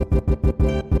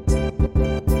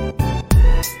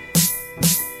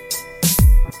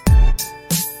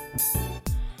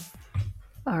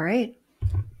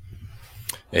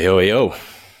Hey, yo, hey, yo.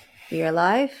 We are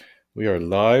live. We are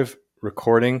live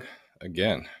recording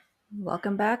again.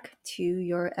 Welcome back to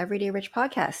your Everyday Rich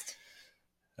podcast,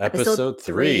 episode Episode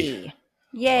 3. 3. Wow,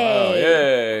 Yay!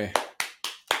 yay.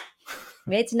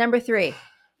 We made it to number 3.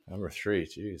 Number 3,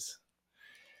 jeez.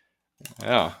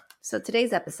 Yeah. So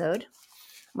today's episode,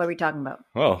 what are we talking about?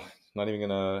 Well, not even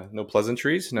gonna, no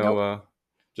pleasantries, Nope.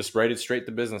 just write it straight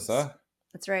to business, huh?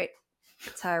 That's right.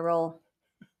 That's how I roll.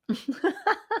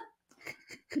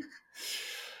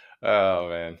 Oh,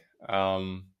 man.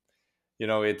 Um,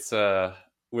 it's,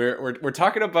 we're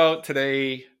talking about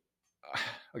today,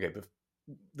 okay, but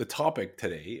the topic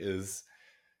today is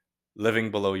living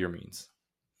below your means.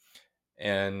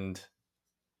 And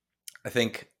I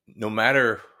think no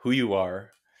matter who you are,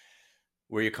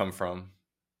 where you come from,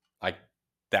 like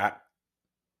that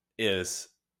is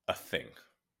a thing.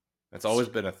 It's always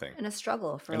been a thing. And a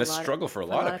struggle for And a a lot struggle for a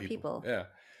lot of of people. people. Yeah.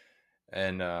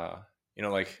 And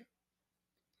like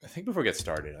I think before we get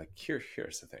started, like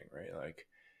here's the thing, right? Like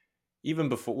even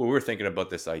before we were thinking about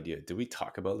this idea, did we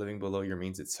talk about living below your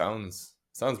means? It sounds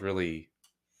really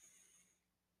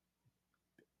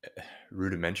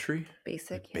rudimentary, like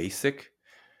Basic. Yeah. basic.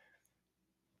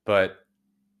 But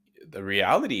the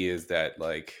reality is that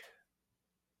like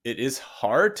it is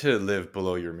hard to live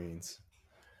below your means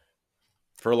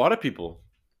for a lot of people,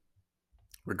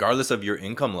 regardless of your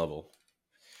income level.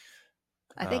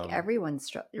 I think Um, I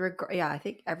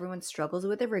think everyone struggles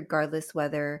with it regardless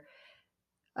regardless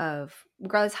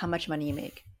how much money you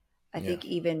make. I yeah. think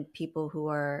even people who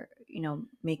are,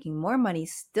 making more money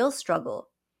still struggle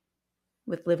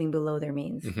with living below their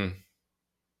means. Mm-hmm.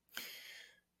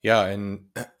 Yeah, and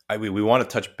we want to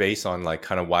touch base on like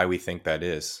kind of why we think that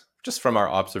is, just from our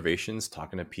observations,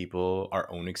 talking to people, our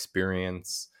own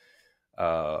experience,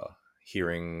 uh,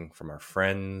 hearing from our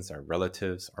friends, our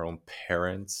relatives, our own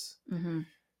parents, Mm-hmm.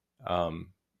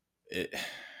 um, it,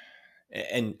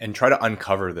 and try to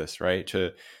uncover this, right?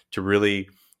 To really,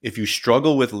 if you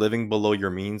struggle with living below your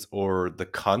means, or the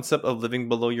concept of living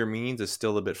below your means is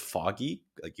still a bit foggy,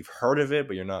 like you've heard of it,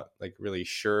 but you're not like really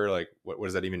sure, like what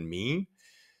does that even mean?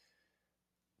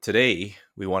 Today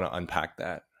we want to unpack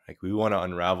that, like we want to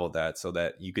unravel that so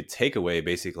that you could take away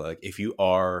basically like if you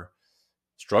are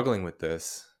struggling with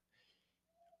this,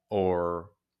 or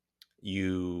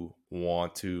you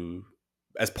want to,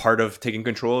 as part of taking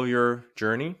control of your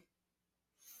journey,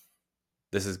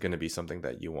 this is going to be something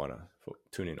that you want to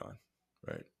tune in on,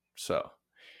 right? So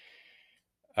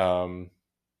um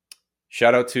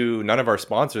shout out to none of our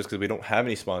sponsors because we don't have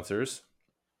any sponsors.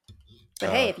 But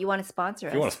hey, if you want to sponsor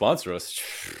If you want to us, sponsor us,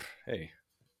 hey.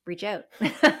 reach out.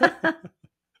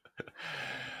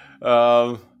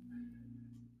 um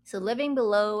So living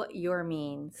below your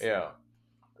means. yeah.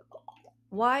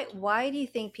 Why do you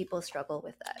think people struggle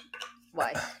with that?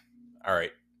 Why? All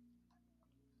right.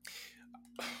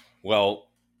 Well,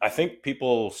 I think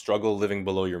people struggle living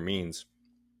below your means.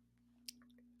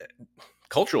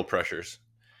 Cultural pressures.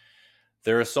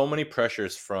 There are so many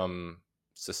pressures from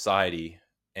society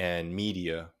and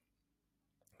media.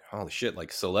 Holy shit,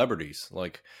 like celebrities.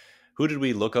 Like, who did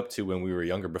we look up to when we were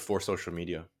younger before social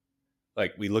media?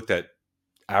 Like, we looked at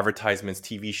advertisements,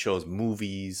 TV shows,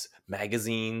 movies,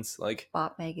 magazines. Like,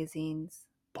 Bop magazines.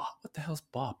 Bop. What the hell's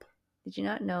Bop? Did you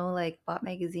not know like Bop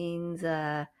magazines,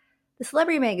 the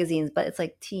celebrity magazines, but it's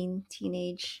like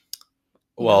teenage,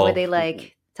 where Well, they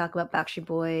like talk about Backstreet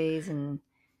Boys and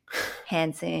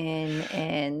Hanson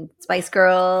and Spice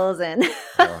Girls and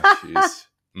oh,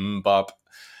 jeez. Bop.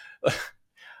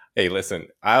 Hey, listen,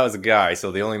 I was a guy,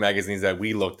 so the only magazines that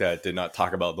we looked at did not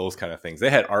talk about those kind of things. They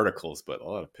had articles, but a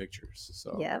lot of pictures.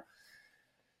 So, yep.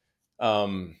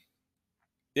 um,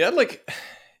 yeah, like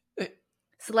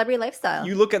Celebrity lifestyle.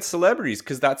 you look at celebrities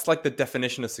because that's like the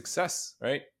definition of success,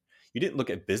 right? You didn't look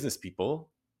at business people.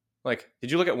 Like, did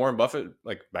you look at Warren Buffett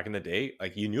like back in the day?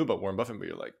 Like, you knew about Warren Buffett, but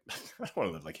you're like, I don't want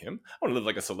to live like him. I want to live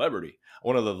like a celebrity. I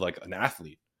want to live like an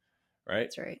athlete, right?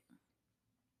 That's right.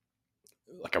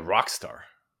 Like a rock star.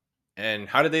 And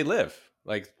how did they live?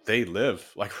 Like, they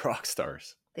live like rock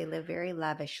stars, They live very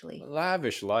lavishly.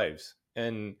 lavish lives,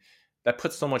 and that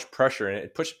puts so much pressure, and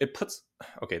it puts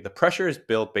okay, the pressure is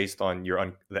built based on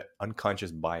your the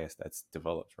unconscious bias that's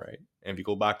developed, right? And if you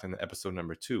go back to the episode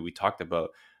number 2, we talked about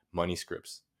money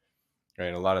scripts, right?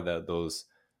 And a lot of those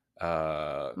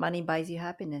Money buys you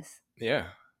happiness. yeah,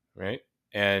 right.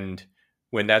 And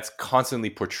when that's constantly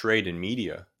portrayed in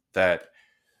media, that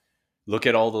look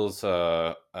at all those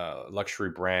luxury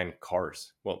brand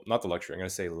cars, well, not the luxury, I'm going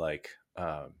to say like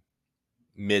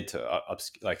mid to up,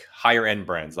 like higher end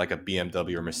brands like a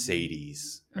BMW or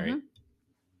Mercedes, right? Mm-hmm.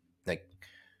 Like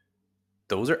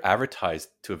those are advertised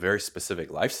to a very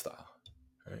specific lifestyle,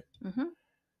 Mm-hmm.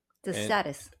 The And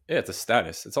status. yeah, it's a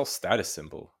status. It's all status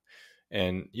symbol.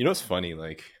 And you know, it's funny.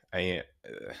 Like I'm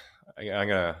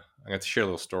gonna share a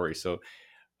little story. So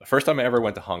the first time I ever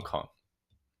went to Hong Kong,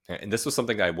 and this was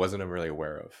something that I wasn't really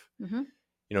aware of. Mm-hmm.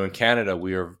 You know, in Canada,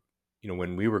 we were, you know,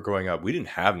 when we were growing up, we didn't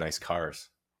have nice cars.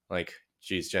 Like,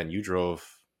 geez, Jen, you drove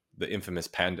the infamous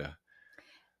Panda,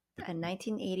 In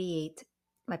 1988,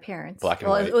 my parents. black and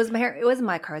Well, white, it wasn't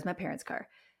my car. It was my parents' car.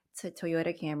 It's a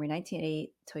Toyota Camry, 1988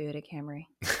 Toyota Camry.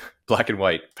 black and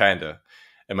white Panda.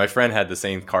 And my friend had the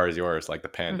same car as yours, like the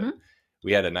Panda. Mm-hmm.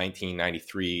 We had a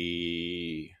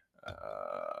 1993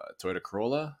 Toyota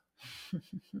Corolla.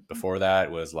 Before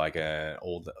that was like an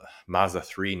old Mazda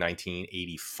 3,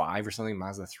 1985 or something,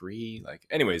 Mazda 3. Like,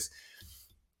 anyways,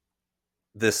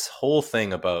 this whole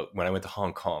thing about when I went to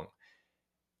Hong Kong,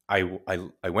 I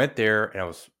went there and I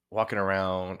was walking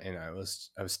around and I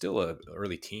was still a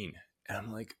early teen. And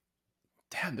I'm like,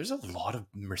 damn, there's a lot of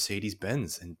Mercedes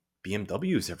Benz and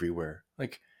BMWs everywhere.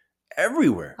 Like,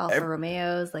 everywhere. Alfa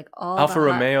Romeos, like all the Alfa hot.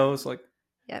 Romeos, like,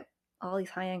 Yep, all these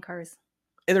high-end cars.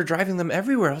 and they're driving them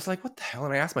everywhere. I was like, what the hell?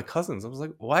 And I asked my cousins, I was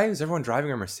like, why is everyone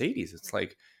driving a Mercedes? It's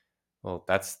like, well,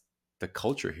 that's the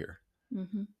culture here,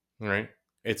 Mm-hmm. right?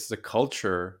 It's the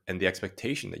culture and the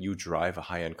expectation that you drive a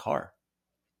high end car.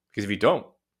 Because if you don't,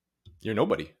 you're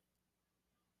nobody.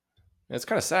 And it's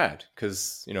kind of sad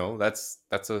because, you know, that's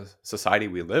a society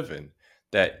we live in,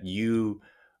 that you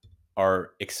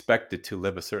are expected to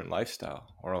live a certain lifestyle,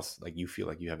 or else like you feel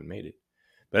like you haven't made it.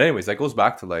 But anyways, that goes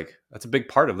back to like, that's a big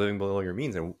part of living below your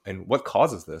means, and what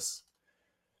causes this,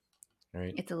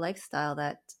 right? It's a lifestyle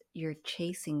that you're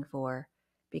chasing for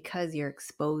because you're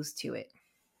exposed to it,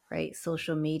 right?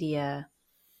 Social media.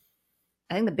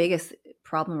 I think the biggest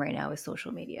problem right now is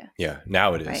social media. Yeah,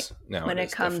 now it is. Right? Now When it it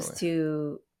is, comes definitely.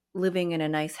 to living in a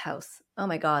nice house, oh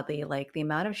my God, the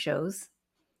amount of shows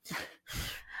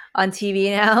on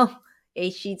TV now,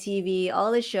 HGTV,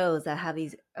 all the shows that have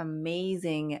these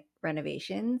amazing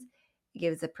renovations,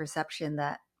 gives a perception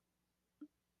that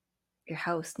your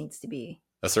house needs to be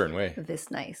A certain way.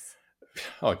 this nice.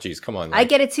 Oh, geez, come on. I Like,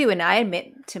 get it too, and I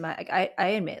admit to my I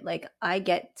admit like I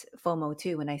get FOMO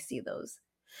too when I see those.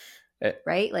 eh,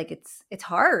 Right? Like it's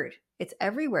hard. It's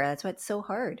everywhere. That's why it's so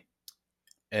hard.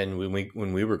 and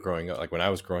when we were growing up, like when I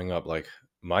was growing up, like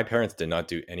my parents did not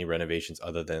do any renovations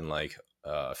other than like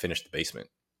finish the basement,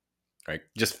 right?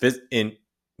 Just in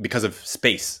because of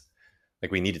space.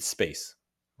 Like, we needed space.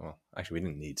 Well, actually, we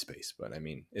didn't need space, but I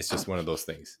mean, it's just one of those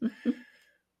things,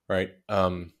 right?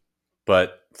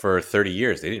 But for 30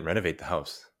 years, they didn't renovate the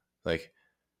house. Like,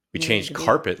 we Needed changed to be.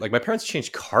 carpet. Like, my parents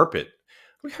changed carpet.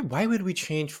 Why would we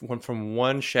change from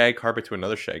one shag carpet to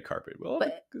another shag carpet? Well,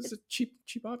 But because it's a cheap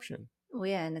option. well,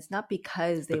 yeah, and it's not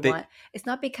because But they, it's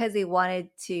not because they wanted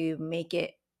to make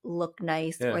it look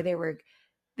nice yeah, or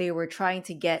they were trying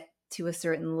to get to a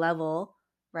certain level,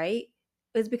 right?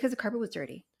 It was because the carpet was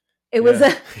dirty. It was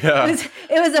yeah, a yeah.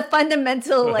 it was a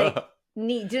fundamental like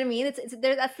need. Do you know what I mean? It's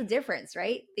there. That's the difference,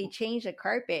 right? They changed the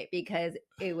carpet because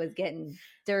it was getting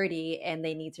dirty and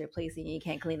they need to replace it and you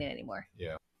can't clean it anymore.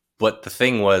 Yeah. But the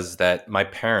thing was that my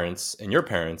parents and your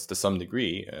parents, to some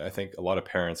degree, I think a lot of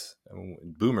parents,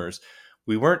 boomers,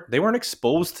 they weren't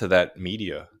exposed to that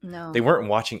media. No. They weren't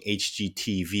watching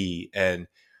HGTV and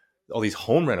all these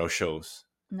home reno shows.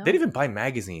 No. They didn't even buy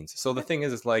magazines. So the thing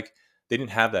is, it's like they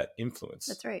didn't have that influence.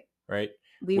 That's right. Right?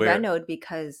 We renoed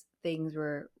because things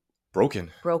were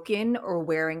broken or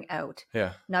wearing out.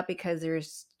 Yeah. Not because they're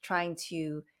trying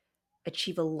to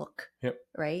achieve a look. Yep.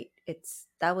 Right? That's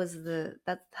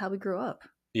how we grew up.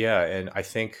 Yeah, and I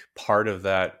think part of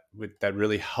that that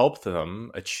really helped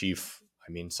them achieve,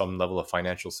 I mean, some level of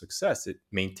financial success. It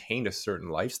maintained a certain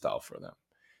lifestyle for them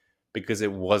because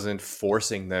it wasn't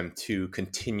forcing them to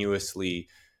continuously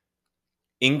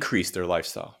increase their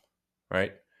lifestyle,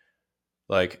 right?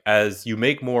 Like, as you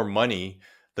make more money,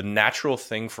 the natural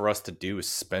thing for us to do is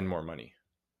spend more money.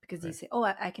 Because you say, oh,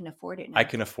 I can afford it now. I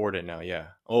can afford it now, yeah.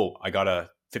 Oh, I got a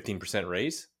 15%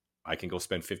 raise. I can go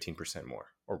spend 15% more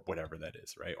or whatever that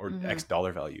is, right? Or X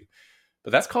dollar value.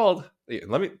 But that's called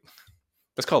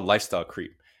lifestyle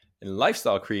creep. And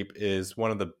lifestyle creep is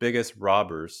one of the biggest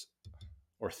robbers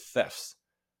or thefts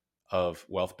of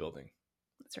wealth building.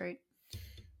 That's right.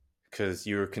 Because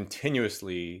you're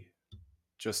continuously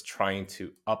just trying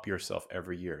to up yourself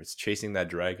every year. It's chasing that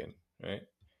dragon, right?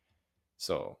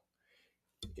 So,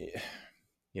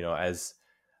 you know, as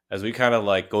we kind of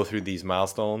like go through these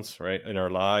milestones, right, in our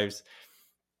lives,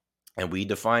 and we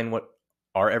define what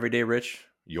our everyday rich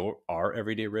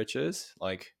is,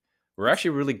 like, we're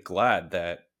actually really glad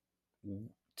that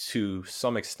to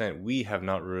some extent we have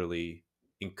not really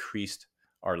increased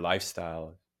our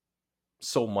lifestyle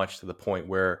so much to the point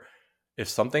where if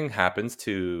something happens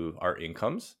to our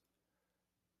incomes,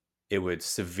 it would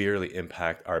severely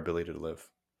impact our ability to live.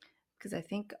 Because I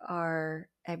think our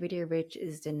everyday rich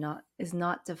is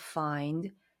not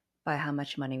defined by how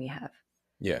much money we have,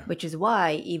 Yeah. which is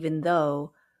why even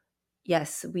though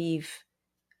yes we've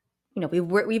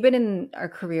been in our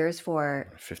careers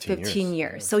for 15 15 years.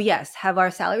 years, so yes, have our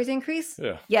salaries increased?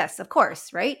 Yeah. Yes, of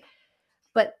course, right?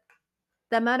 But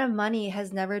the amount of money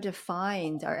has never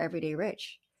defined our everyday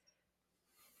rich,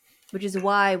 which is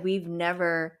why we've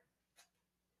never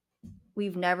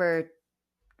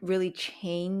really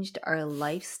changed our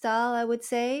lifestyle, I would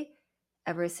say,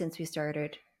 ever since we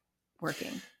started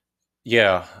working.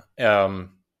 Yeah.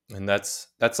 And that's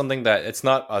something that it's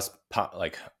not us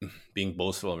like being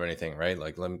boastful or anything, right?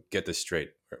 Like, let me get this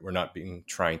straight. We're not being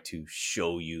trying to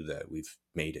show you that we've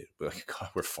made it. But like, God,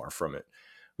 we're far from it.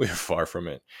 We're far from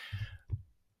it.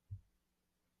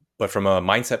 But from a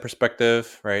mindset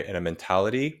perspective, right, and a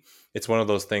mentality, it's one of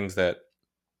those things that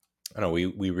I don't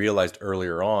know. We realized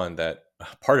earlier on that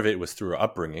part of it was through our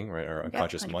upbringing, right, our Yep,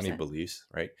 unconscious money 100%. beliefs,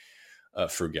 right,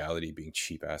 frugality, being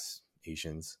cheap ass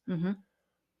Asians,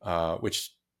 Mm-hmm.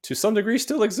 which to some degree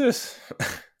still exists.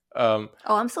 um,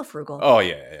 Oh, I'm still frugal. oh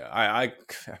yeah. I mean,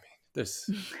 this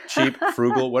cheap,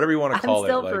 frugal, whatever you want to I'm call it.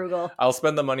 still Like, frugal. I'll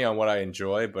spend the money on what I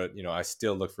enjoy, but I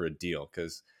still look for a deal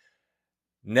because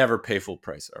never pay full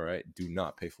price. All right, do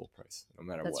not pay full price, no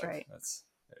matter That's what. right. That's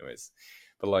anyways.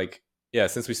 But like, yeah,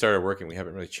 since we started working, we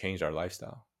haven't really changed our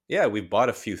lifestyle. Yeah, we bought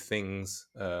a few things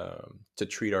to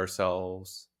treat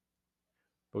ourselves,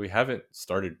 but we haven't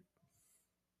started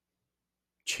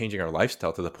changing our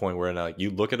lifestyle to the point where now you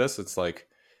look at us, it's like,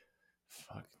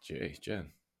 fuck,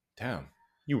 Jen, damn,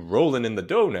 you rolling in the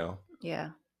dough now.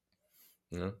 Yeah.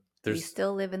 You know, We there's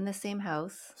still live in the same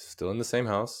house still in the same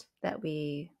house. that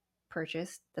we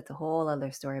purchased. That's a whole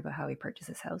other story about how we purchased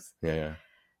this house. Yeah, yeah.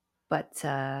 But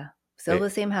still Hey, the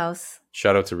same house.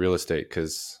 shout out to real estate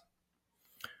because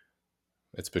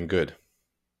it's been good.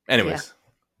 Yeah. Anyways,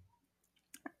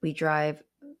 We drive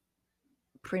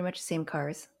pretty much the same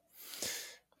cars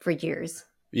for years.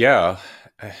 yeah,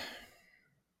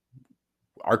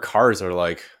 our cars are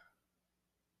like,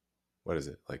 what is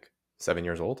it, like 7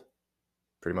 years old,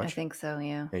 pretty I much think so,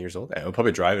 yeah. 8 years old. And we'll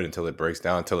probably drive it until it breaks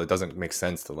down, until it doesn't make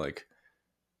sense to like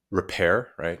repair,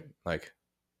 right? Like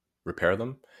repair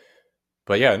them.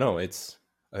 But yeah, no, it's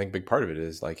I think a big part of it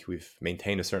is like we've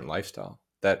maintained a certain lifestyle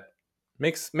that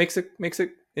makes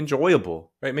it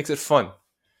enjoyable, right? Makes it fun.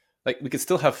 Like we could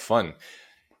still have fun,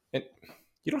 and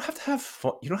you don't have to have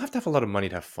fun. You don't have to have a lot of money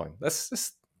to have fun. Let's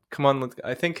just come on.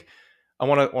 I think I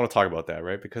want to talk about that,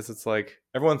 right? Because it's like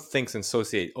everyone thinks and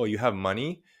associate. Oh, you have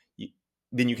money,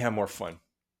 then you can have more fun.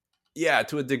 Yeah,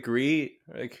 to a degree.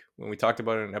 Like when we talked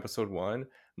about it in episode 1,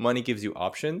 money gives you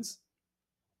options,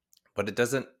 but it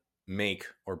doesn't make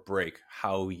or break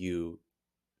how you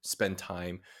spend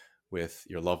time with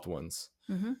your loved ones,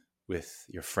 Mm-hmm. with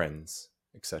your friends,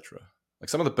 etc. Like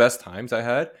some of the best times I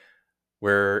had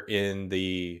were in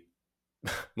the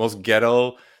most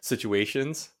ghetto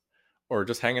situations, or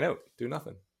just hanging out, do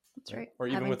nothing, That's right?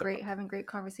 right. Or Having great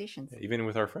conversations. even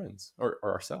with our friends or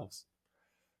ourselves.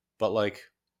 But like,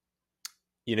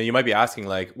 you might be asking,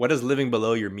 like, what does living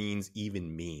below your means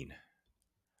even mean,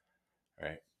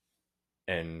 right?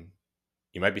 And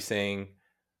you might be saying,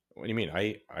 what do you mean?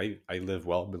 I live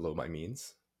well below my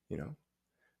means, you know.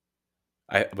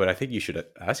 But I think you should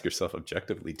ask yourself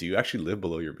objectively: do you actually live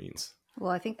below your means?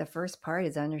 Well, I think the first part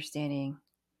is understanding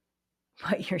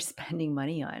what you're spending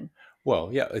money on. Well,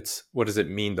 yeah. It's what does it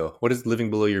mean though? What does living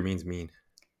below your means mean?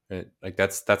 Right? Like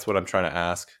that's what I'm trying to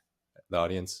ask the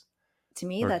audience. To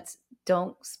me, Or that's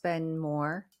don't spend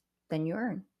more than you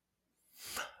earn.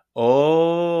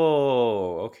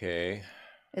 oh, okay,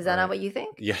 Is all that not right. what you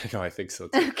think? Yeah, no, I think so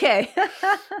too. Okay.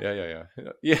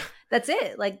 Yeah. That's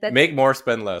it. Like that's Make more,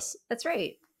 spend less. that's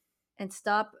right. And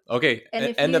stop. Okay, And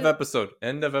if end of you episode.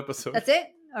 End of episode. That's it?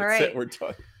 All That's it. right. We're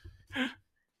done.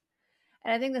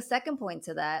 And I think the second point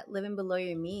to that, living below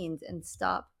your means and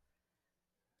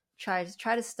try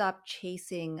to stop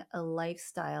chasing a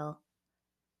lifestyle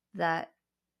that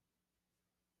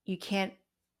you can't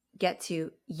get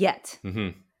to yet,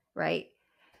 Mm-hmm. right?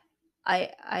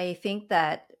 I think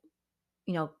that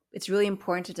it's really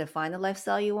important to define the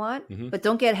lifestyle you want, Mm-hmm. but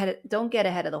don't get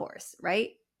ahead of the horse,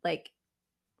 right? Like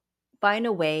find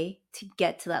a way to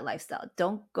get to that lifestyle.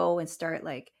 Don't go and start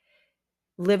like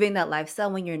living that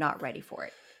lifestyle when you're not ready for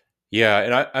it. Yeah,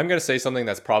 and I'm gonna say something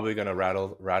that's probably gonna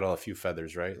rattle a few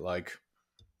feathers, right? Like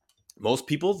most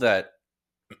people that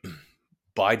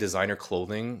buy designer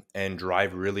clothing and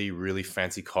drive really, really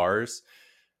fancy cars,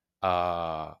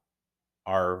 are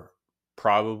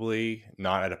probably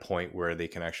not at a point where they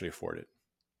can actually afford it.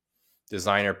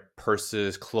 Designer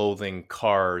purses, clothing,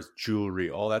 cars,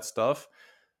 jewelry, all that stuff,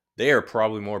 they are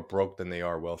probably more broke than they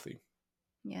are wealthy.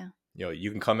 Yeah. You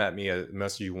can come at me as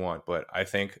much as you want, but I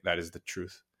think that is the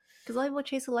truth. Because a lot of people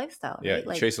chase a lifestyle, Yeah, right?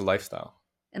 Like, chase a lifestyle.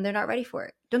 and they're not ready for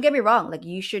it. Don't get me wrong. Like,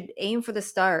 you should aim for the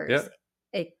stars.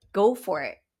 Yeah. Go for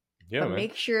it. Yeah, but man.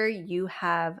 make sure you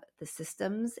have the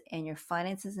systems and your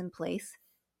finances in place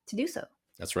to do so.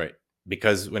 That's right.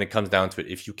 Because when it comes down to it,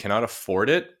 if you cannot afford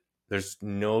it, there's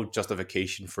no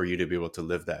justification for you to be able to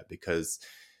live that, because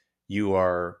you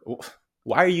are,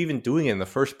 why are you even doing it in the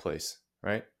first place,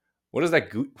 right? What is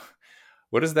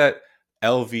that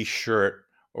LV shirt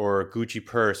or Gucci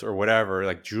purse or whatever,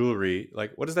 like jewelry,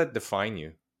 like what does that define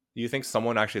you? Do you think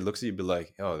someone actually looks at you and be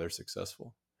like, oh, they're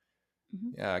successful?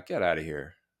 Mm-hmm. Yeah, get out of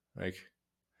here. Like,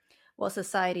 well,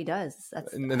 society does.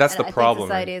 That's the I problem, think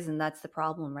society right? is, and that's the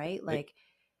problem, right? Like,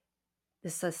 the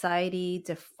society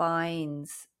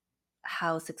defines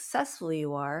how successful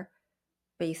you are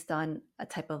based on a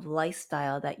type of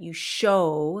lifestyle that you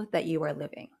show that you are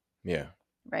living. Yeah.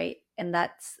 Right? And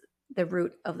that's the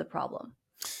root of the problem.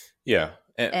 Yeah.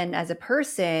 And as a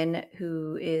person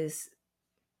who is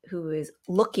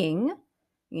looking,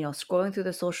 scrolling through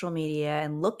the social media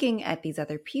and looking at these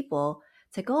other people,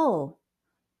 it's like, oh,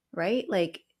 right?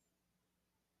 Like,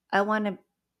 I want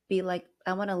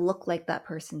to look like that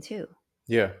person too.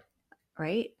 Yeah.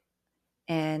 Right?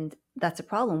 And that's a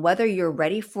problem. Whether you're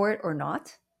ready for it or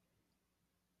not,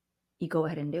 you go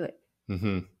ahead and do it.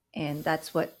 Mm-hmm. And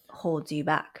that's what holds you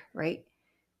back, right?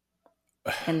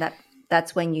 And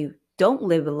that's when you don't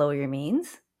live below your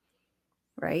means,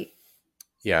 right?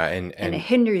 Yeah, and it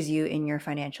hinders you in your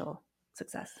financial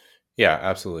success. Yeah,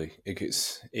 absolutely.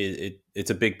 It's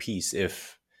a big piece.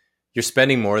 If you're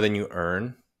spending more than you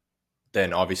earn,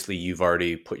 then obviously you've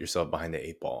already put yourself behind the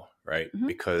 8 ball, right? Mm-hmm.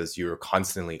 Because you're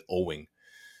constantly owing.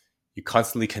 You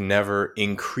constantly can never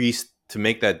increase to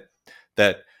make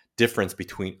that difference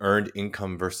between earned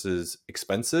income versus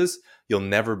expenses. You'll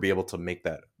never be able to make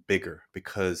that bigger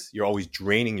because you're always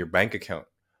draining your bank account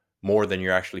more than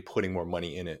you're actually putting more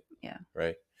money in it. Yeah.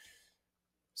 Right.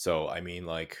 So, I mean,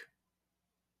 like,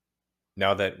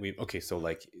 now that so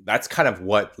like that's kind of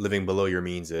what living below your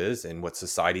means is and what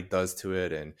society does to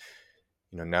it. And,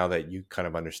 now that you kind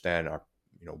of understand our,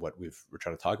 what we're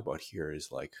trying to talk about here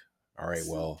is like, all right,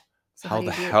 well, so how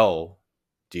the hell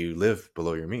do you live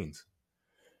below your means?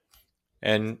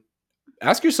 And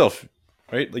ask yourself,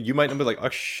 right? Like, you might be like, oh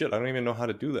shit, I don't even know how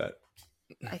to do that.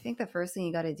 I think the first thing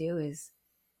you got to do is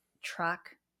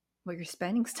track what you're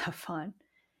spending stuff on.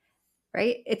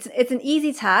 Right? It's an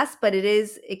easy task, but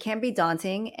it can be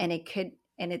daunting, and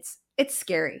it's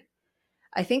scary.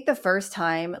 I think the first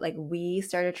time like we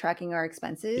started tracking our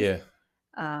expenses,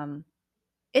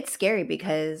 it's scary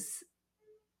because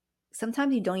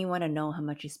sometimes you don't even want to know how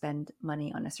much you spend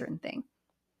money on a certain thing.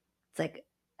 It's like,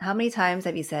 how many times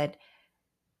have you said,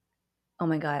 oh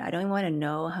my God, I don't even want to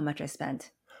know how much I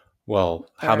spent? Well,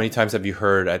 how many times have you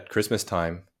heard at Christmas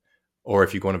time, or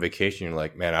if you go on a vacation, you're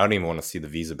like, man, I don't even want to see the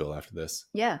Visa bill after this.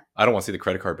 Yeah. I don't want to see the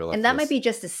credit card bill after this. And that might be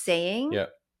just a saying. Yeah.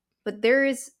 But there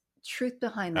is truth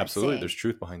behind that. Absolutely. Saying. There's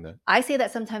truth behind that. I say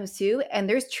that sometimes too. And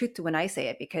there's truth to when I say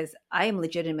it, because I am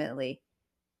legitimately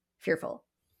fearful.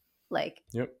 Like,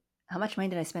 yep. How much money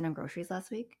did I spend on groceries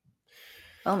last week?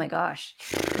 Oh my gosh.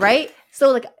 Right?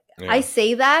 So like, yeah. I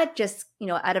say that just,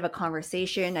 out of a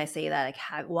conversation. I say that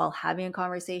like while having a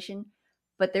conversation,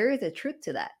 but there is a truth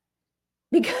to that,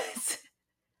 because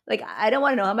like, I don't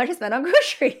want to know how much I spent on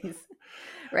groceries.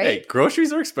 Right? Hey,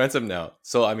 groceries are expensive now.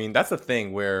 So, I mean, that's the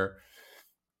thing where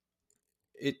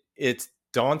it's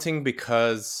daunting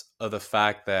because of the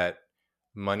fact that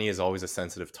money is always a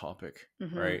sensitive topic,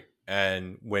 mm-hmm. right?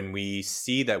 And when we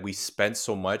see that we spent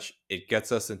so much, it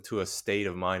gets us into a state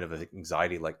of mind of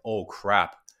anxiety, like, oh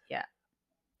crap. Yeah.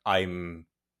 I'm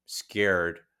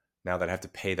scared now that I have to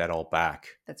pay that all back.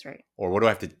 That's right. Or what do I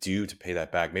have to do to pay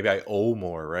that back? Maybe I owe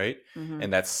more, right? Mm-hmm.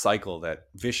 And that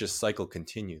vicious cycle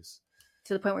continues.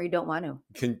 To the point where you don't want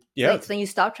to. Yeah. So then you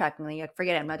stop tracking, and you're like,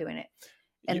 forget it, I'm not doing it.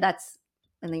 And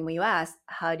and then when you ask,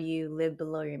 how do you live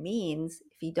below your means,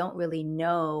 if you don't really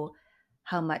know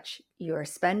how much you're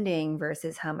spending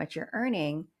versus how much you're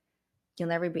earning, you'll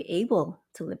never be able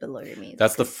to live below your means.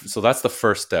 That's the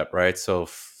first step, right? So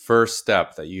first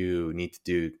step that you need to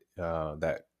do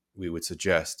that we would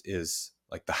suggest is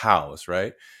like the hows,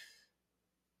 right?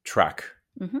 Track.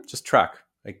 Mm-hmm. Just track.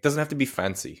 Like, it doesn't have to be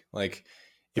fancy. Like,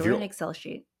 if you're an Excel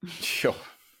sheet,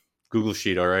 Google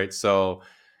sheet, all right. So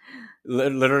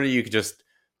literally, you could just,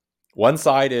 one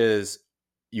side is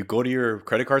you go to your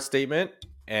credit card statement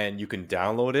and you can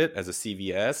download it as a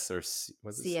CVS or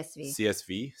what's this? CSV.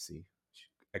 CSV. See,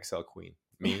 Excel queen.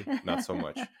 Me, not so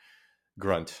much.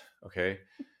 Grunt. Okay,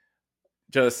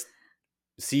 just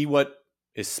see what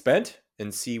is spent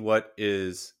and see what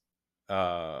is,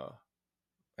 I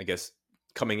guess,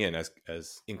 coming in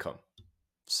as income.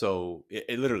 So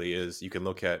it literally is. You can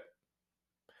look at,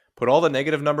 put all the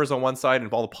negative numbers on one side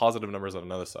and all the positive numbers on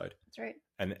another side. That's right.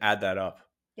 And add that up.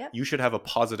 Yep. You should have a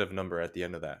positive number at the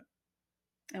end of that.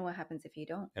 And what happens if you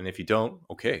don't? And if you don't,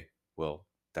 okay, well,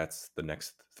 that's the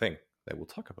next thing that we'll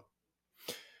talk about.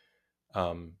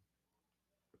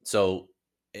 So,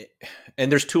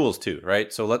 and there's tools too,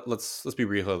 right? So let's be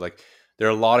real. Like, there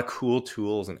are a lot of cool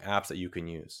tools and apps that you can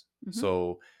use. Mhm.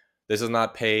 So this is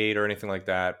not paid or anything like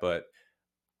that, but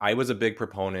I was a big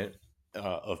proponent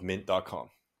of Mint.com,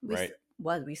 right?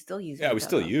 We still use it. Yeah, we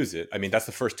still use it. I mean, that's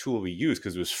the first tool we used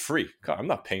because it was free. God, I'm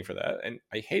not paying for that. And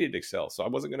I hated Excel, so I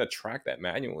wasn't going to track that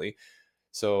manually.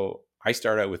 So I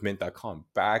started out with Mint.com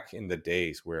back in the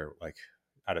days where, like,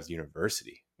 out of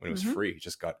university, when it was free, it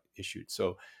just got issued.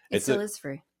 So it still is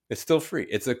free. It's still free.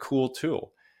 It's a cool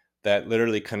tool that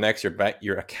literally connects your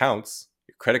accounts,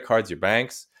 your credit cards, your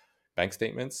bank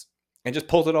statements, and just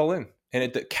pulls it all in. And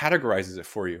it categorizes it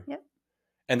for you. Yep.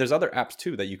 And there's other apps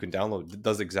too that you can download that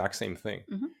does the exact same thing.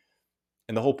 Mm-hmm.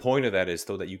 And the whole point of that is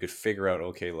so that you could figure out,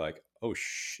 okay, like, oh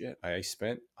shit, I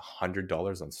spent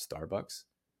 $100 on Starbucks,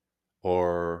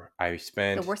 or I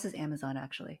spent. The worst is Amazon,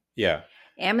 actually. Yeah.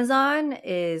 Amazon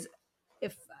is,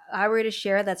 if I were to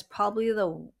share, that's probably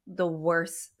the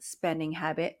worst spending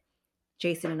habit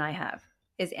Jason and I have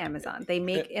is Amazon. They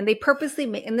make, and they purposely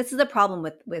make, and this is the problem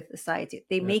with the site too.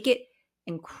 They make it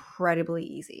incredibly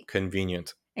easy.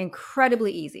 Convenient.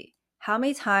 Incredibly easy. How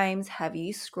many times have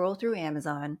you scrolled through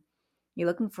Amazon, you're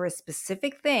looking for a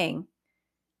specific thing,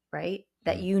 right,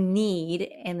 that you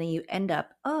need, and then you end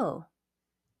up, oh,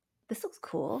 this looks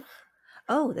cool.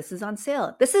 Oh, this is on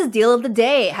sale. This is deal of the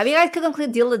day. Have you guys clicked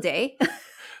on deal of the day?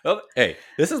 Well, hey,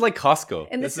 this is like Costco.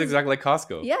 And this is exactly like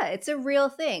Costco. Yeah, it's a real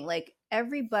thing. Like,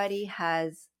 everybody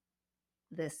has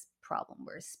this problem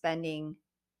where spending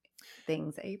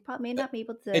things that you probably may not be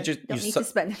able to, don't need to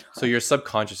spend it on. So you're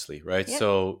subconsciously, right? Yep.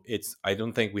 So I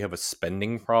don't think we have a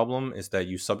spending problem. Is that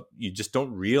you just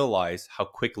don't realize how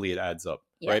quickly it adds up,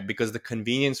 right? Because the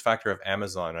convenience factor of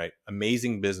Amazon, right?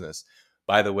 Amazing business.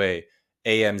 By the way,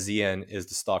 AMZN is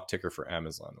the stock ticker for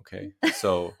Amazon. Okay,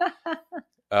 so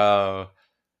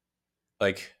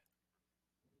like,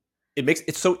 it makes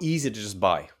it so easy to just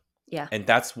buy. Yeah, and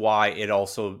that's why it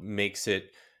also makes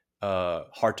it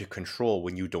hard to control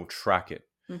when you don't track it.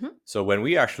 Mm-hmm. So when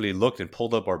we actually looked and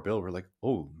pulled up our bill, we're like,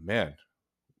 oh man,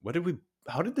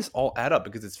 how did this all add up?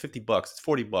 Because it's $50, it's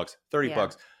 $40,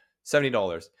 $30,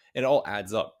 $70, and it all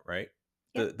adds up, right?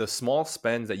 Yep. The small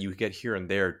spends that you get here and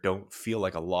there don't feel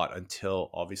like a lot until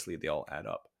obviously they all add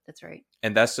up. That's right.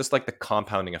 And that's just like the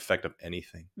compounding effect of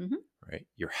anything, right?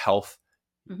 Your health,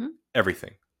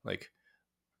 everything, like.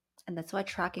 And that's why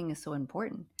tracking is so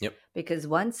important. Yep. Because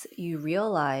once you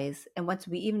realize, and once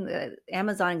we even,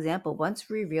 Amazon example, once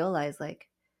we realize, like,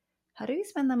 how do you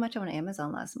spend that much on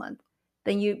Amazon last month?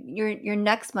 Then your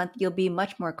next month, you'll be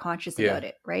much more conscious about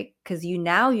it, right? Because you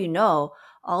know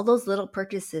all those little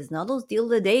purchases and all those deal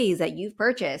of the days that you've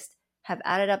purchased have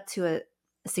added up to a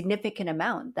significant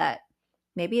amount that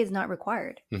maybe is not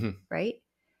required, right?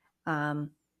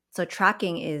 So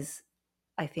tracking is,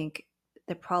 I think,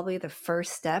 probably the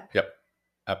first step. Yep.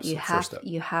 Absolutely. First step.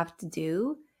 You have to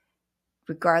do,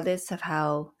 regardless of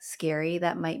how scary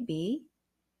that might be,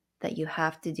 that you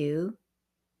have to do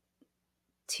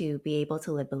to be able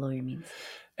to live below your means.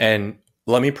 And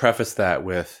let me preface that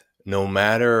with, no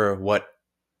matter what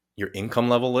your income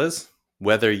level is,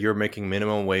 whether you're making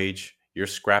minimum wage, you're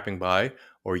scrapping by,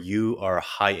 or you are a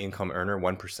high income earner,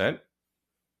 1%,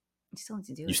 you still need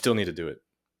to do it. You still need to do it.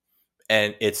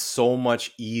 And it's so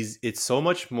much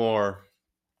more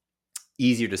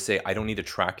easier to say, I don't need to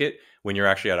track it, when you're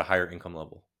actually at a higher income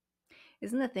level.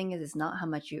 Isn't the thing is, it's not how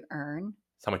much you earn.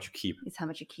 It's how much you keep. It's how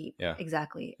much you keep. Yeah.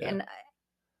 Exactly. Yeah. And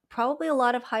probably a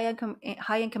lot of high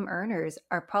income earners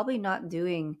are probably not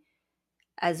doing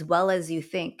as well as you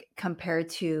think compared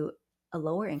to a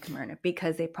lower income earner,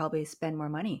 because they probably spend more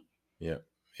money. Yeah.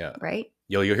 Yeah. Right?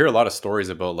 You'll hear a lot of stories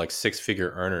about, like,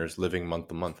 6-figure earners living month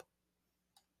to month.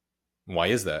 Why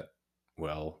is that?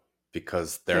 Well,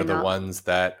 because they're the ones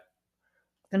that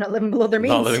they're not living below their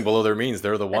means. Not living below their means.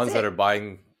 They're the ones that are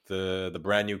buying the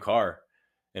brand new car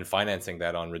and financing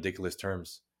that on ridiculous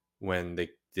terms when they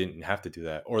didn't have to do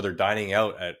that. Or they're dining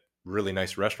out at really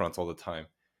nice restaurants all the time.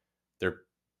 They're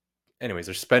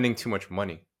spending too much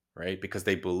money, right? Because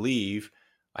they believe,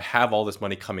 I have all this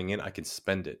money coming in, I can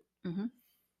spend it. Mm-hmm.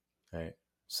 right?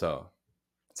 So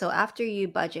So after you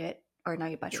budget, or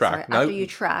not you budget, sorry, track. after you Now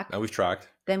track, we've tracked.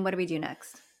 then what do we do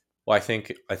next? Well, I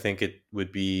think it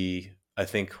would be. I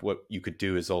think what you could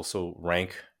do is also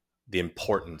rank the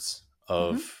importance Hmm.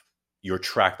 of your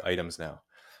tracked items now.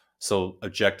 So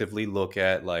objectively look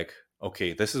at like,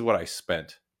 okay, this is what I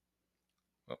spent.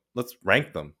 Let's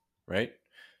rank them, right?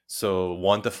 So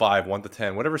 1 to 5, 1 to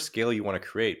 10, whatever scale you want to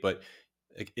create, but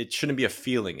it shouldn't be a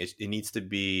feeling. It needs to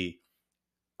be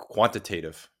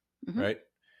quantitative, Hmm. right?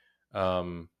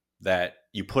 um, that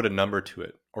you put a number to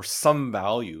it or some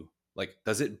value. Like,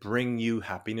 does it bring you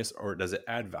happiness or does it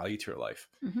add value to your life?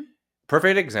 Hmm.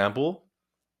 Perfect example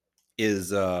is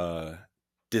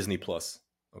Disney Plus.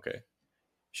 Okay.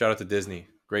 Shout out to Disney.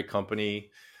 Great company.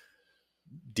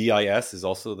 DIS is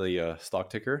also the stock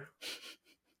ticker.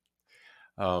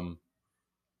 Um,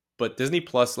 but Disney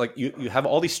Plus, like you have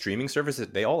all these streaming services,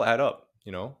 they all add up,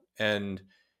 and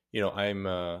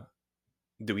I'm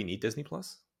do we need Disney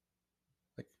Plus?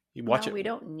 Like, you watch No, it, we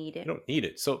don't need you it. don't need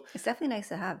it. So It's definitely nice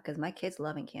to have because my kids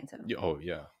love Encanto. oh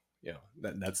yeah, yeah.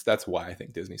 That's why I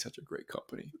think Disney's such a great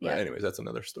company. But Yeah. anyways, that's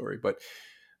another story. But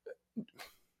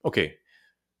okay,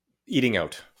 eating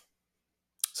out.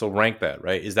 So rank that,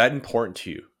 right? Is that important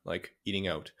to you? Like eating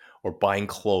out or buying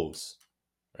clothes,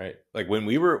 right? Like when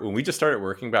we just started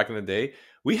working back in the day,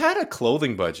 we had a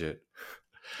clothing budget.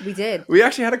 We did. We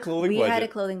actually had a clothing We budget. had a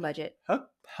clothing budget. How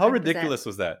 100%. ridiculous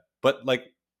was that? But like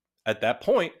at that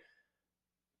point,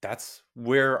 that's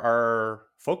where our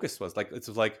focus was. Like it's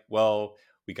like, well,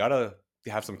 we gotta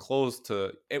have some clothes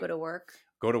to Go to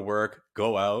work.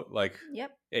 go out. Like,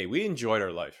 Yep. hey, we enjoyed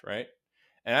our life, right?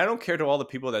 And I don't care to all the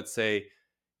people that say,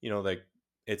 like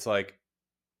it's like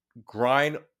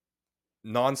grind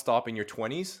nonstop in your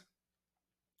 20s,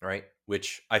 right?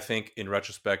 Which I think in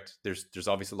retrospect, there's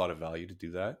obviously a lot of value to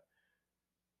do that.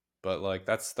 But like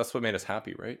that's what made us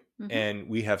happy, right? Hmm. And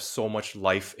we have so much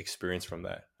life experience from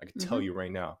that. I can tell Hmm. you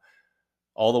right now.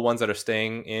 All the ones that are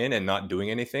staying in and not doing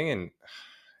anything, and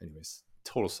anyways,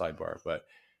 total sidebar, but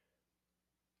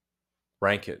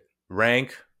rank it.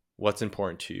 Rank what's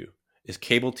important to you. Is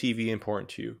cable TV important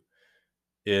to you?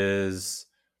 Is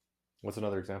what's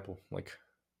another example? Like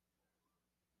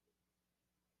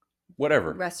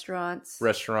whatever. Restaurants,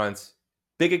 Restaurants,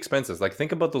 big expenses. Like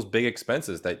think about those big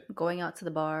expenses that going out to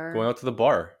the bar. going out to the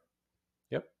bar.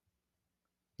 Yep.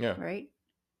 Yeah. Right.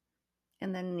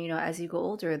 And then, as you go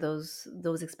older, those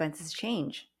expenses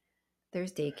change.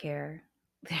 There's daycare.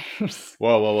 There's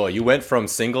Whoa. You went from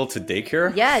single to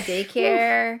daycare? yeah,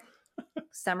 daycare,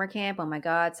 summer camp. Oh my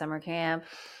God, summer camp.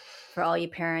 For all you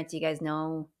parents, you guys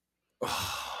know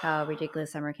how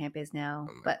ridiculous summer camp is now.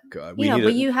 Oh my But God.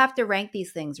 but you have to rank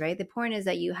these things, right? The point is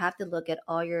that you have to look at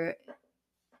all your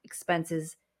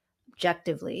expenses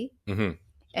objectively Mhm.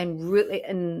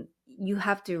 and you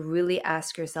have to really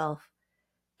ask yourself,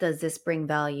 does this bring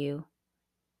value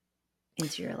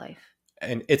into your life?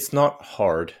 And it's not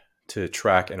hard to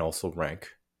track and also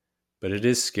rank, but it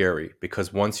is scary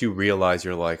because once you realize,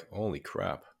 you're like, holy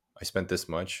crap, I spent this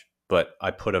much, but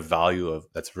I put a value of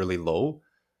that's really low,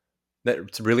 that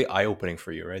it's really eye-opening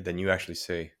for you, right? Then you actually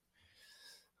say,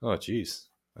 oh geez,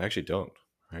 I actually don't,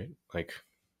 right? Like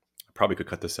I probably could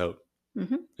cut this out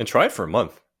Hmm. and try it for a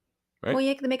month, right? Well, you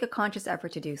have to make a conscious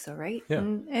effort to do so, right? Yeah.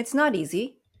 And it's not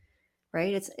easy,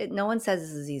 right? No one says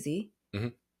this is easy,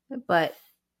 Mhm. but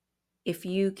if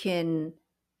you can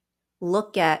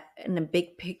look at in a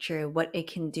big picture what it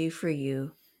can do for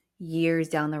you years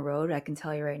down the road, I can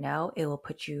tell you right now, it will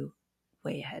put you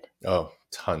way ahead. Oh,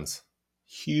 tons.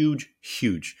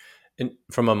 Huge. And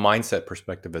from a mindset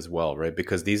perspective as well, right?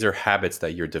 Because these are habits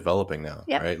that you're developing now,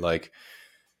 Yep. right? Like,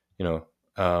 you know,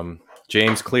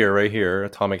 James Clear right here,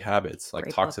 Atomic Habits, like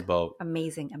Great talks book. about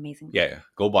Amazing book. yeah,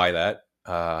 go buy that.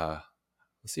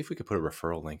 Let's see if we could put a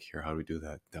referral link here. How do we do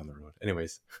that down the road?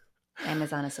 Anyways,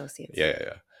 Amazon Associates.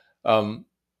 yeah.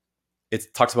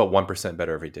 It talks about 1%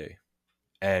 better every day,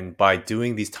 and by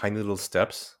doing these tiny little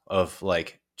steps of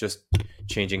like just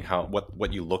changing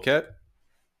what you look at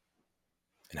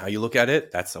and how you look at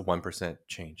it, that's a 1%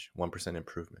 change, 1%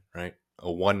 improvement, right?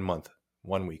 A 1 month,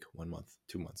 1 week, 1 month,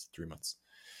 2 months, 3 months.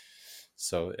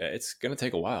 So it's gonna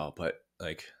take a while, but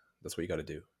like that's what you got to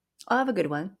do. I'll have a good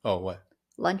one. Oh, what?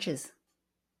 Lunches.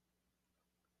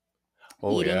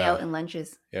 Oh, Eating yeah. out and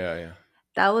lunches. Yeah.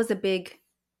 That was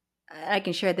I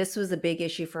can share, this was a big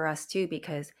issue for us too,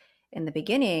 because in the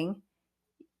beginning,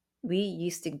 we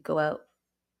used to go out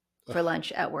for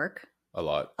lunch at work A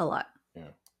lot.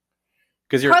 Yeah.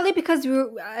 Partly because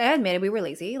I admit it, we were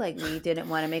lazy. Like we didn't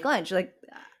want to make lunch. Like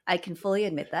I can fully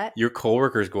admit that. Your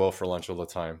coworkers go out for lunch all the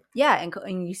time. Yeah,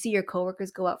 and you see your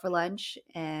coworkers go out for lunch,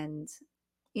 and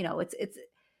it's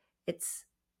it's,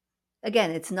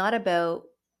 again, it's not about,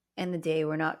 in the day,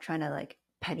 we're not trying to like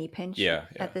penny pinch Yeah,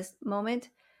 yeah, at this moment,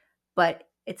 but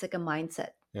it's like a mindset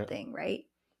yeah. thing, right?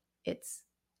 It's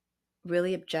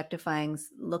really objectifying,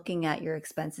 looking at your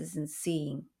expenses and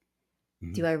seeing,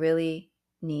 do I really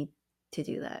need to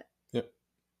do that? Yeah.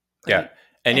 Yeah. Right.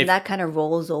 And And if that kind of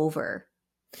rolls over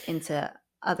into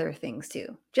other things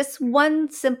too. Just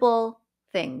one simple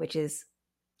thing, which is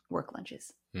work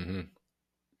lunches. mhm.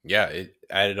 Yeah, it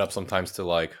added up sometimes to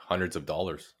like hundreds of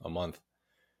dollars a month.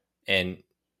 And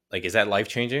like, is that life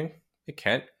changing? It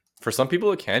can't. For some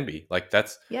people, it can be. Like,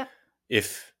 that's Yeah.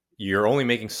 if you're only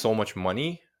making so much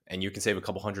money and you can save a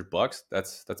couple $100,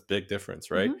 that's big difference,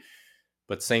 right? Mhm.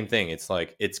 But same thing, it's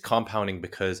like it's compounding,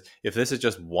 because if this is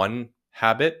just one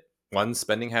habit, one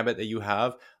spending habit that you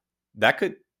have, that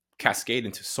could cascade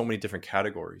into so many different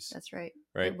categories, That's right.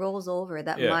 right? It rolls over.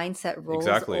 That Yeah, mindset rolls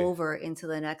exactly. over into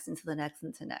the next, into the next,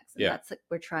 into next. And Yeah. that's like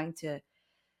we're trying to,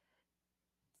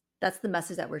 that's the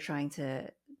message that we're trying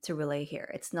to relay here.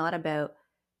 It's not about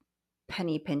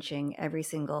penny pinching every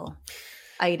single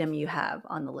item you have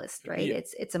on the list, right? Yeah.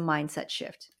 It's a mindset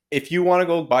shift. If you want to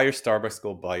go buy your Starbucks,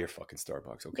 go buy your fucking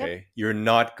Starbucks, Yep. okay? You're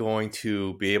not going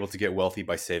to be able to get wealthy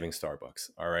by saving Starbucks,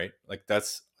 all right? Like,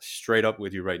 that's straight up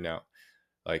with you right now.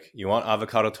 Like, you want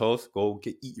avocado toast? Go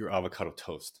eat your avocado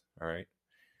toast, all right?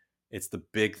 It's the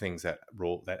big things that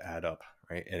add up,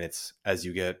 right? And it's as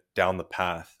you get down the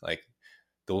path, like,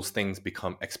 those things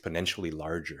become exponentially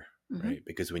larger, Mhm. right?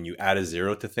 Because when you add a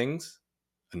zero to things,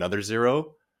 another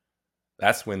zero,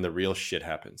 that's when the real shit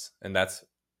happens. And that's,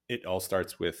 it all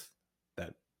starts with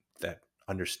that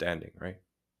understanding, right?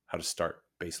 How to start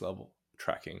base level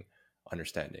tracking,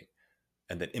 understanding,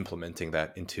 and then implementing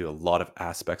that into a lot of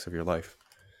aspects of your life,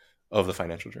 of the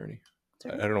financial journey.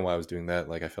 I don't know why I was doing that.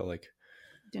 Like, I felt like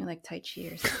Doing like Tai Chi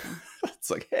or something. it's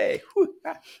like, hey,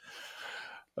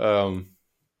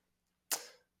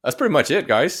 that's pretty much it,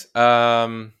 guys.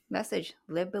 Message: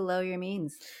 live below your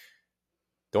means.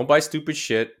 Don't buy stupid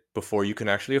shit before you can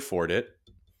actually afford it.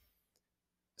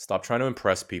 Stop trying to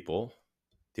impress people.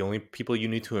 The only people you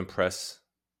need to impress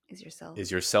Is yourself.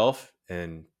 is yourself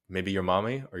and maybe your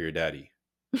mommy or your daddy.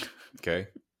 Okay?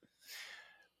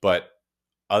 But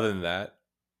other than that,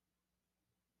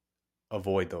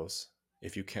 avoid those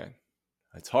if you can.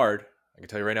 It's hard. I can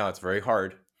tell you right now, it's very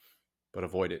hard, but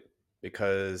avoid it,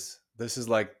 because this is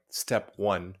like step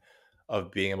one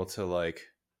of being able to like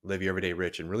live your everyday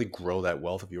rich and really grow that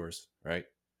wealth of yours, right?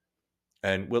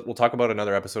 And we'll talk about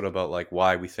another episode about like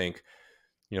why we think,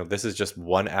 this is just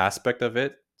one aspect of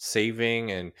it.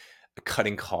 Saving and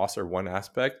cutting costs are one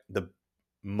aspect. The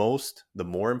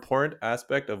more important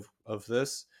aspect of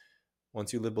this,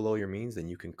 once you live below your means, then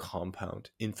you can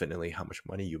compound infinitely how much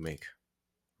money you make,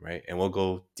 right? And we'll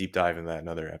go deep dive in that in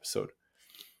another episode.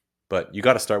 But you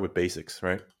got to start with basics,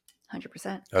 right?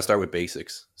 100%. I'll start with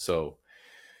basics. So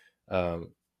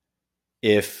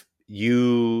if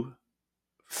you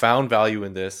found value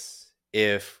in this,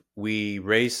 if we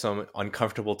raise some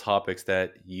uncomfortable topics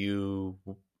that you've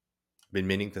been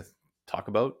meaning to talk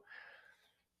about,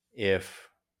 if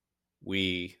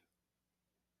we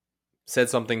said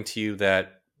something to you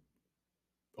that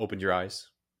opened your eyes,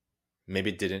 maybe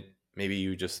it didn't, maybe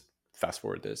you just fast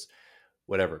forward this,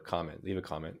 whatever, leave a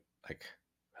comment, like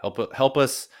help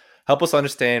us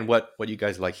understand what you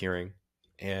guys like hearing.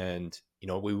 And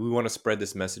we want to spread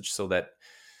this message so that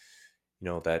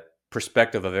that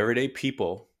perspective of everyday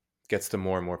people gets to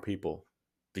more and more people,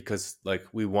 because like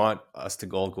we want us to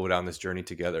all go down this journey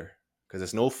together, because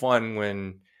it's no fun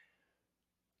when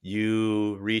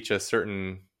you reach a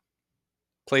certain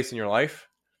place in your life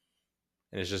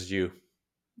and it's just you.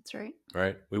 That's right.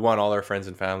 Right? We want all our friends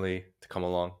and family to come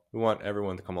along. We want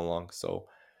everyone to come along. So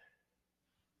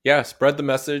yeah, spread the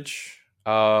message.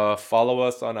 Follow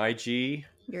us on IG.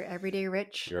 Your Everyday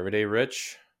Rich. Your Everyday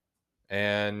Rich.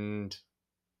 And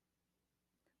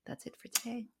that's it for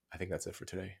today. I think that's it for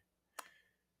today.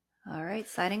 All right,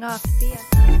 signing off. See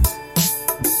ya.